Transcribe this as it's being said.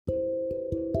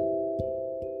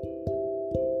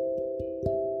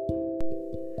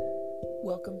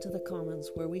Welcome to The Commons,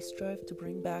 where we strive to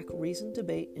bring back reasoned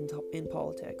debate in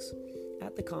politics.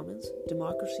 At The Commons,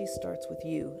 democracy starts with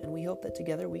you, and we hope that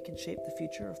together we can shape the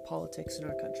future of politics in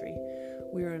our country.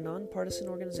 We are a nonpartisan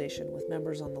organization with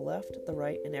members on the left, the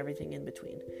right, and everything in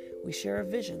between. We share a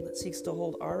vision that seeks to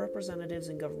hold our representatives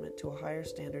in government to a higher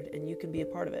standard, and you can be a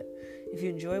part of it. If you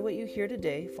enjoy what you hear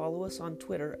today, follow us on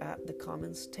Twitter at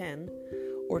TheCommons10,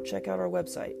 or check out our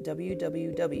website,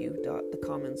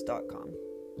 www.thecommons.com.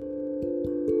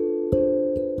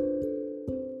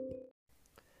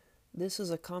 This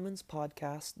is a Commons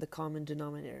podcast, The Common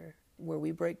Denominator, where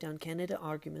we break down candidate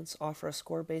arguments, offer a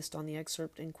score based on the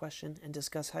excerpt in question, and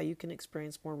discuss how you can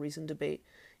experience more reasoned debate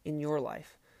in your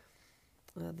life.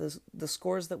 The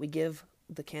scores that we give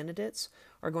the candidates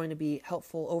are going to be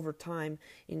helpful over time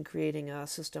in creating a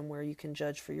system where you can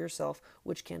judge for yourself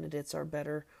which candidates are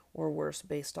better or worse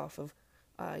based off of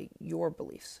your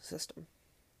beliefs system.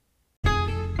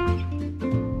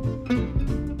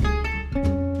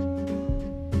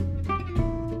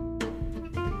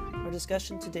 Our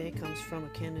discussion today comes from a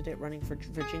candidate running for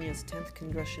Virginia's 10th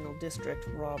Congressional District,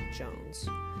 Rob Jones.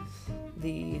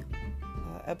 The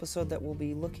episode that we'll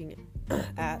be looking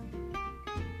at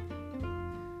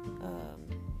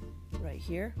right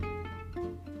here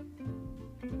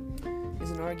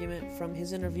is an argument from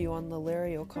his interview on the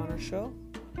Larry O'Connor Show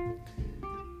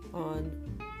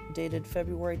dated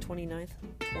February 29th,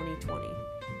 2020.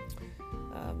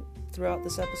 Throughout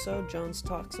this episode, Jones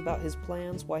talks about his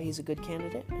plans, why he's a good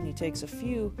candidate, and he takes a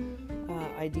few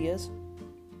ideas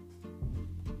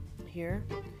here,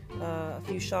 a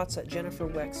few shots at Jennifer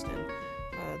Wexton,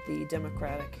 the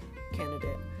Democratic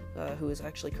candidate who is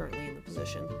actually currently in the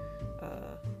position,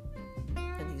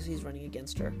 and he's running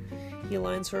against her. He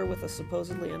aligns her with a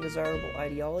supposedly undesirable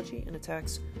ideology and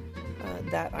attacks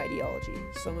that ideology.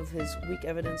 Some of his weak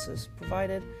evidence is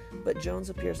provided, but Jones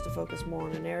appears to focus more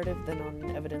on a narrative than on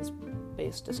an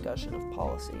evidence-based discussion of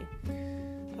policy.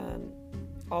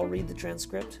 I'll read the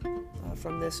transcript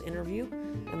from this interview,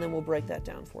 and then we'll break that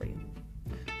down for you.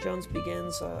 Jones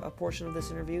begins a portion of this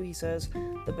interview. He says,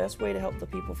 "The best way to help the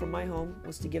people from my home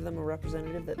was to give them a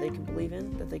representative that they can believe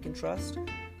in, that they can trust,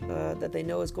 that they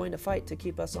know is going to fight to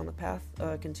keep us on the path,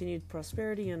 continued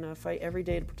prosperity, and fight every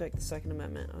day to protect the Second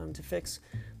Amendment, to fix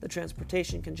the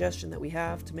transportation congestion that we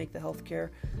have, to make the healthcare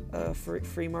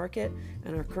free market,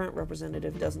 and our current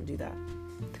representative doesn't do that."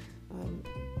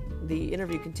 The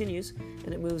interview continues,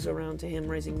 and it moves around to him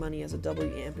raising money as a W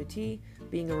amputee,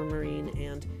 being a Marine,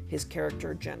 and his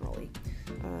character generally.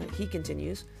 He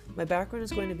continues, "My background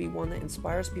is going to be one that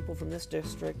inspires people from this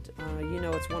district.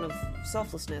 It's one of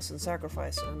selflessness and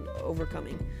sacrifice and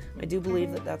overcoming. I do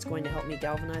believe that that's going to help me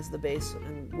galvanize the base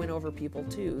and win over people,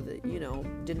 too, that,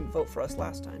 didn't vote for us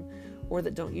last time, or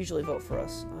that don't usually vote for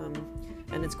us.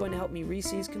 And it's going to help me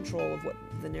re-seize control of what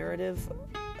the narrative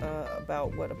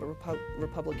about what a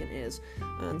Republican is.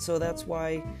 And so that's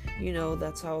why,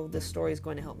 that's how this story is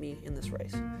going to help me in this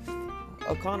race."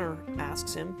 O'Connor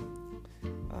asks him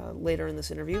later in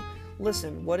this interview,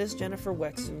 "Listen, what is Jennifer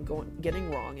Wexton getting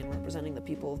wrong in representing the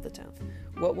people of the 10th?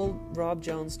 What will Rob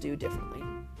Jones do differently?"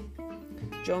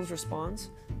 Jones responds,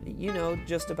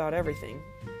 "Just about everything."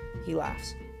 He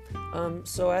laughs.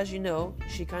 So as you know,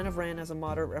 she kind of ran as a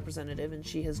moderate representative, and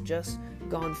she has just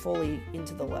gone fully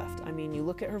into the left. I mean, you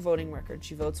look at her voting record,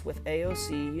 she votes with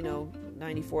AOC,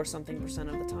 94-something%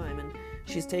 of the time, and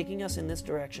she's taking us in this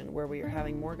direction where we are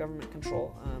having more government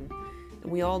control. And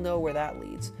we all know where that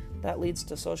leads. That leads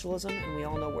to socialism, and we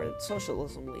all know where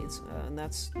socialism leads, and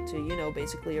that's to,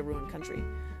 basically a ruined country.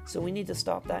 So we need to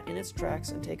stop that in its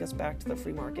tracks and take us back to the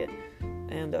free market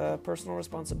and personal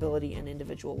responsibility and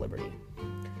individual liberty.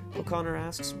 O'Connor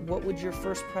asks, "What would your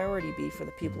first priority be for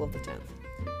the people of the 10th?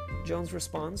 Jones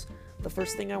responds, "The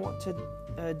first thing I want to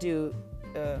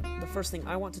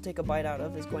take a bite out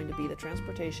of is going to be the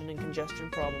transportation and congestion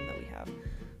problem that we have.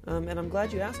 And I'm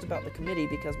glad you asked about the committee,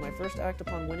 because my first act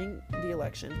upon winning the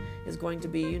election is going to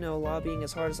be, lobbying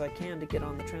as hard as I can to get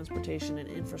on the Transportation and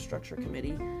Infrastructure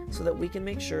Committee so that we can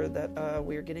make sure that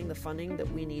we are getting the funding that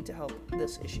we need to help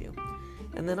this issue.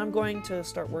 And then I'm going to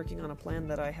start working on a plan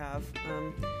that I have.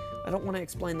 I don't want to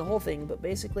explain the whole thing, but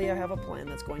basically I have a plan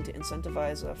that's going to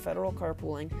incentivize federal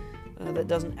carpooling that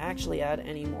doesn't actually add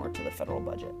any more to the federal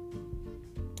budget."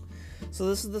 So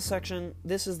this is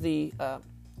the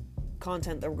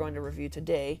content that we're going to review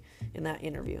today in that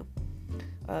interview.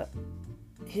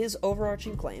 His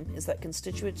overarching claim is that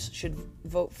constituents should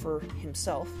vote for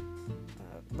himself,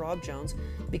 Rob Jones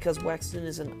because Wexton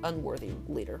is an unworthy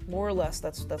leader. More or less,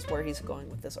 that's where he's going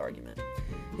with this argument.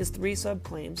 His 3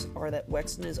 sub-claims are that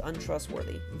Wexton is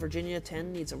untrustworthy. Virginia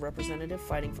 10 needs a representative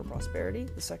fighting for prosperity,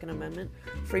 the Second Amendment,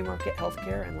 free market health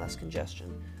care, and less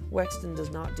congestion. Wexton does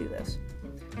not do this.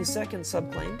 His second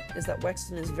sub-claim is that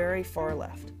Wexton is very far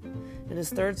left. And his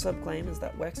third sub-claim is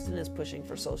that Wexton is pushing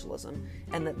for socialism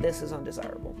and that this is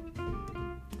undesirable.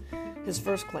 His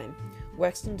first claim,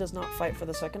 Wexton does not fight for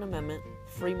the Second Amendment,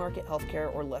 free market health care,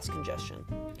 or less congestion.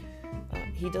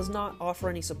 He does not offer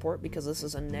any support because this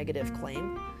is a negative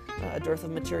claim. A dearth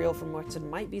of material from Wexton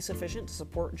might be sufficient to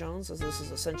support Jones, as this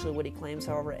is essentially what he claims.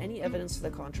 However, any evidence to the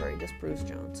contrary disproves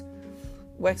Jones.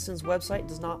 Wexton's website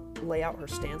does not lay out her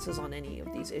stances on any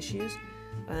of these issues,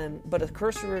 but a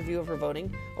cursory review of her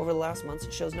voting over the last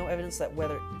months shows no evidence that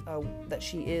that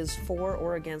she is for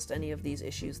or against any of these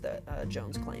issues that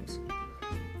Jones claims.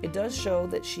 It does show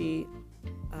that she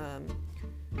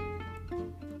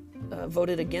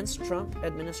voted against Trump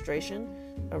administration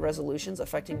resolutions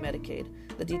affecting Medicaid.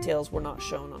 The details were not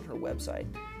shown on her website.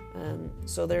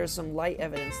 So there is some light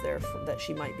evidence there that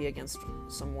she might be against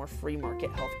some more free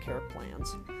market health care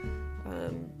plans.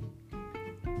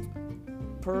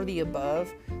 Per the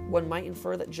above, one might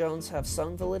infer that Jones have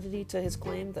some validity to his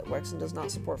claim that Wexton does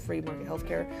not support free market health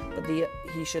care, but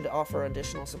he should offer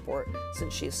additional support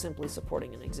since she is simply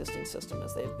supporting an existing system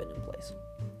as they have been in place.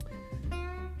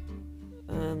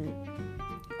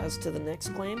 As to the next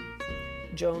claim,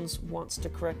 Jones wants to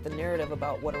correct the narrative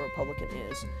about what a Republican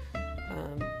is.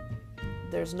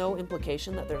 There's no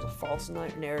implication that there's a false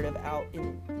narrative out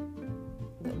in...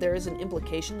 There is an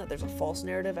implication that there's a false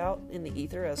narrative out in the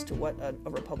ether as to what a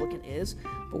Republican is,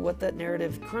 but what that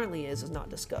narrative currently is not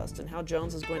discussed, and how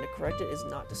Jones is going to correct it is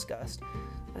not discussed.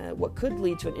 What could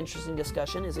lead to an interesting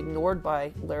discussion is ignored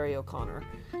by Larry O'Connor,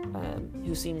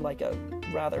 who seemed like a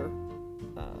rather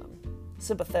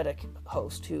sympathetic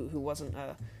host who wasn't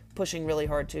pushing really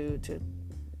hard to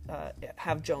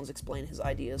have Jones explain his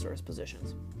ideas or his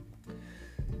positions.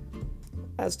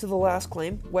 As to the last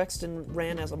claim, Wexton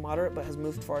ran as a moderate but has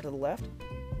moved far to the left.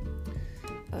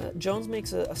 Jones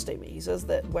makes a statement. He says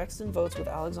that Wexton votes with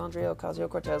Alexandria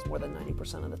Ocasio-Cortez more than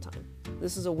 90% of the time.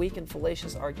 This is a weak and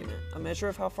fallacious argument. A measure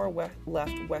of how far left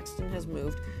Wexton has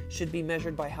moved should be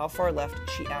measured by how far left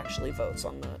she actually votes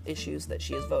on the issues that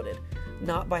she has voted,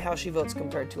 not by how she votes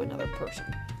compared to another person.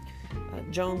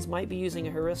 Jones might be using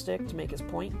a heuristic to make his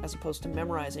point as opposed to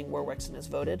memorizing where Wexton has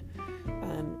voted.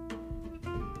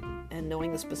 And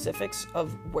knowing the specifics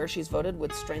of where she's voted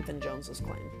would strengthen Jones's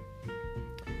claim.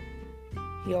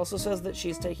 He also says that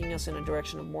she's taking us in a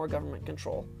direction of more government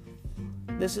control.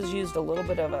 This is used a little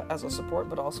bit as a support,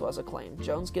 but also as a claim.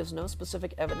 Jones gives no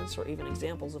specific evidence or even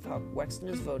examples of how Wexton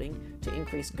is voting to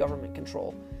increase government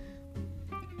control.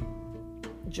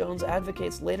 Jones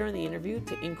advocates later in the interview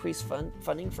to increase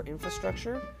funding for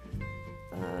infrastructure,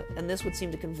 and this would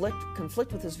seem to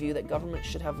conflict with his view that government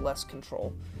should have less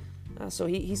control. So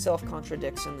he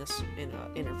self-contradicts in this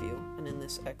interview and in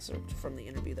this excerpt from the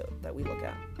interview that we look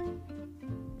at.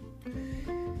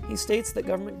 He states that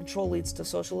government control leads to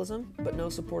socialism, but no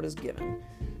support is given.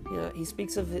 He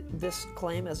speaks of this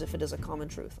claim as if it is a common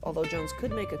truth. Although Jones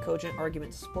could make a cogent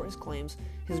argument to support his claims,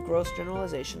 his gross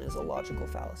generalization is a logical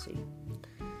fallacy.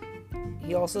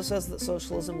 He also says that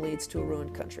socialism leads to a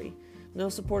ruined country. No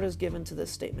support is given to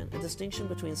this statement. A distinction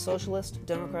between socialist,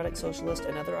 democratic socialist,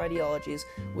 and other ideologies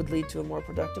would lead to a more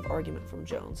productive argument from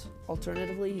Jones.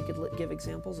 Alternatively, he could give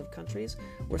examples of countries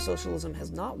where socialism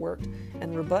has not worked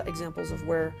and rebut examples of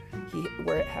where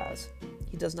it has.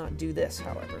 He does not do this,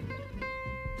 however.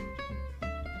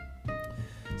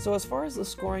 So as far as the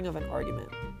scoring of an argument,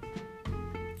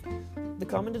 the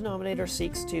common denominator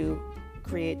seeks to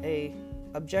create a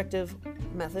objective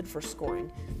method for scoring.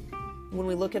 When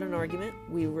we look at an argument,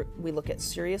 we look at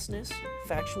seriousness,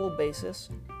 factual basis,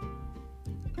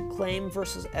 claim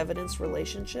versus evidence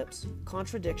relationships,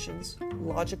 contradictions,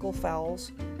 logical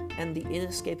fouls, and the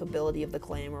inescapability of the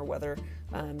claim, or whether,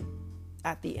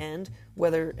 at the end,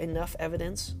 whether enough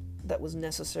evidence that was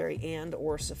necessary and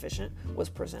or sufficient was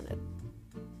presented.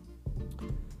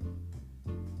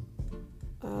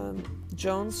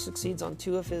 Jones succeeds on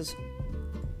 2 of his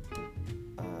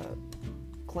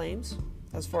claims,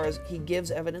 as far as he gives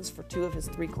evidence for 2 of his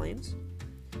 3 claims,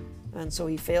 and so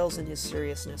he fails in his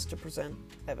seriousness to present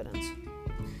evidence.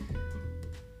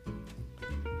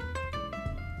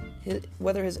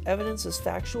 Whether his evidence is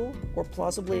factual or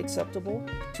plausibly acceptable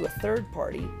to a third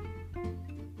party,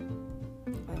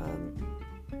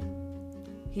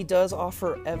 he does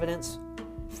offer evidence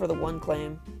for the one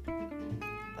claim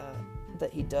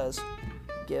that he does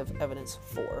give evidence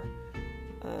for.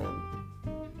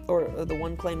 or the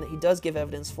one claim that he does give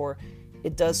evidence for,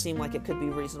 it does seem like it could be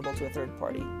reasonable to a third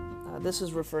party. This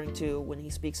is referring to when he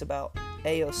speaks about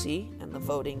AOC and the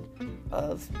voting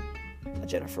of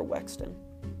Jennifer Wexton.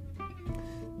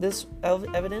 This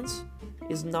evidence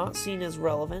is not seen as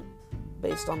relevant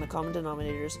based on the common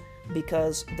denominators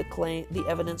because the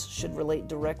evidence should relate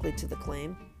directly to the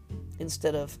claim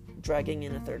instead of dragging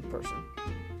in a third person.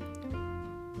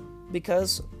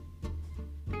 Because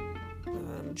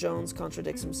Jones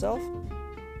contradicts himself,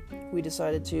 we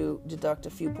decided to deduct a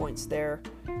few points there.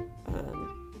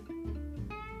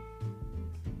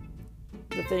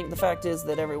 The fact is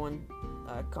that everyone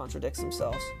contradicts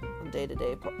themselves on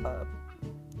day-to-day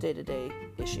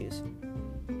issues,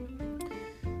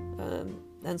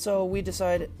 and so we've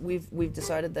decided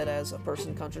that as a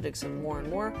person contradicts them more and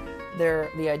more,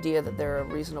 the idea that they're a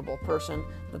reasonable person,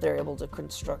 that they're able to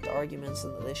construct arguments,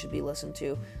 and that they should be listened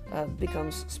to,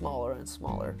 becomes smaller and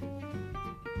smaller.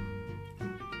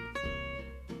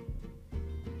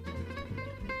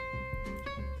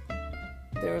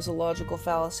 There is a logical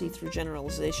fallacy through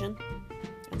generalization,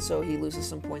 and so he loses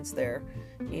some points there.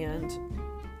 And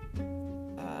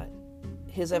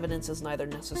his evidence is neither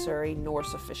necessary nor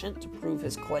sufficient to prove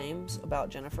his claims about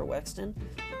Jennifer Wexton,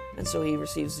 and so he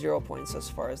receives 0 points as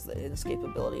far as the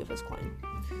inescapability of his claim.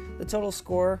 The total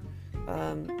score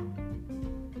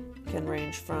can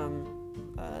range from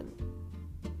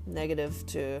negative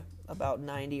to about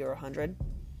 90 or 100,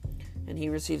 and he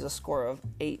receives a score of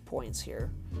 8 points here.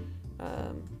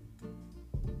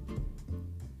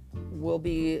 We'll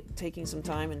be taking some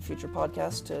time in future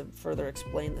podcasts to further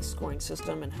explain the scoring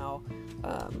system and how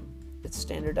it's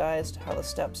standardized, how the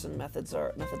steps and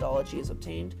methodology is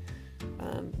obtained.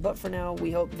 But for now, we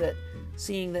hope that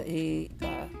seeing that he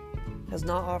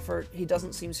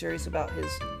doesn't seem serious about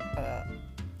his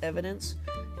evidence,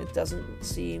 it doesn't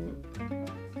seem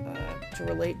to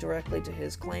relate directly to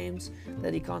his claims,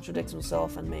 that he contradicts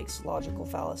himself and makes logical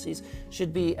fallacies,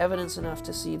 should be evidence enough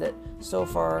to see that so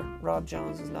far Rob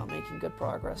Jones is not making good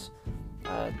progress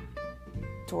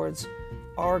towards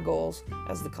our goals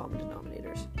as the common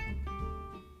denominators.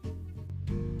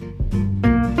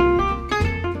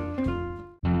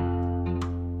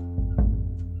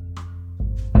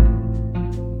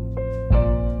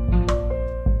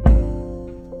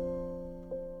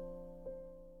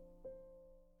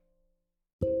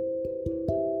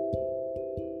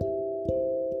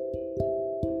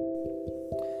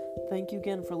 Thank you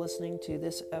again for listening to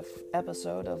this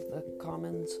episode of the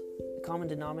Common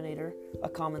Denominator, a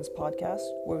Commons podcast,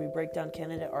 where we break down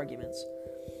candidate arguments.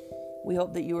 We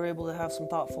hope that you were able to have some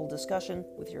thoughtful discussion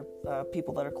with your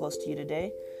people that are close to you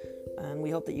today, and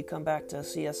we hope that you come back to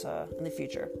see us in the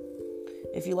future.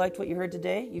 If you liked what you heard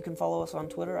today, you can follow us on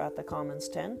Twitter at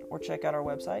TheCommons10 or check out our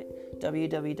website,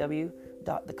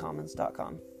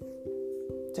 www.thecommons.com.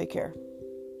 Take care.